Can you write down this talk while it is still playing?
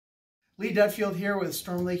Lee Dudfield here with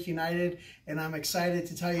Storm Lake United, and I'm excited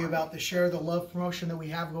to tell you about the Share the Love promotion that we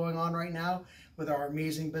have going on right now with our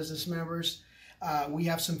amazing business members. We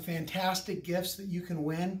have some fantastic gifts that you can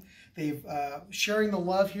win. They've sharing the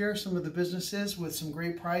love here, some of the businesses with some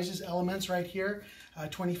great prizes. Elements right here,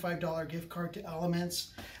 $25 gift card to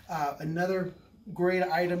Elements. Another great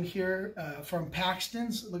item here from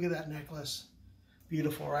Paxtons. Look at that necklace.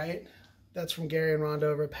 Beautiful, right? That's from Gary and Rhonda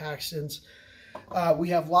over at Paxtons. We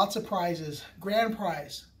have lots of prizes. Grand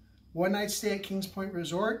prize, one night stay at Kings Point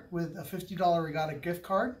Resort with a $50 Regatta gift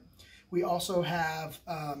card. We also have,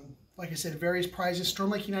 like I said, various prizes.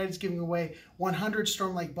 Storm Lake United is giving away 100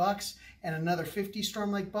 Storm Lake bucks and another 50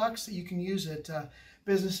 Storm Lake bucks that you can use at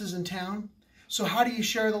businesses in town. So how do you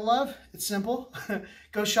share the love? It's simple.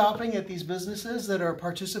 Go shopping at these businesses that are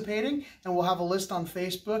participating, and we'll have a list on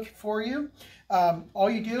Facebook for you. All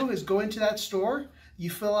you do is go into that store. You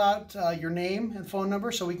fill out your name and phone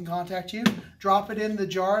number so we can contact you. Drop it in the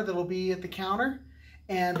jar that'll be at the counter,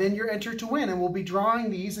 and then you're entered to win. And we'll be drawing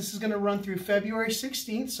these. This is going to run through February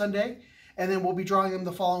 16th, Sunday, and then we'll be drawing them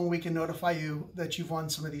the following week and notify you that you've won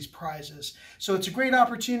some of these prizes. So it's a great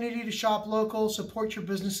opportunity to shop local, support your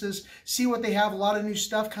businesses, see what they have. A lot of new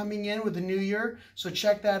stuff coming in with the new year. So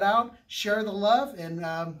check that out, share the love,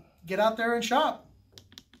 and get out there and shop.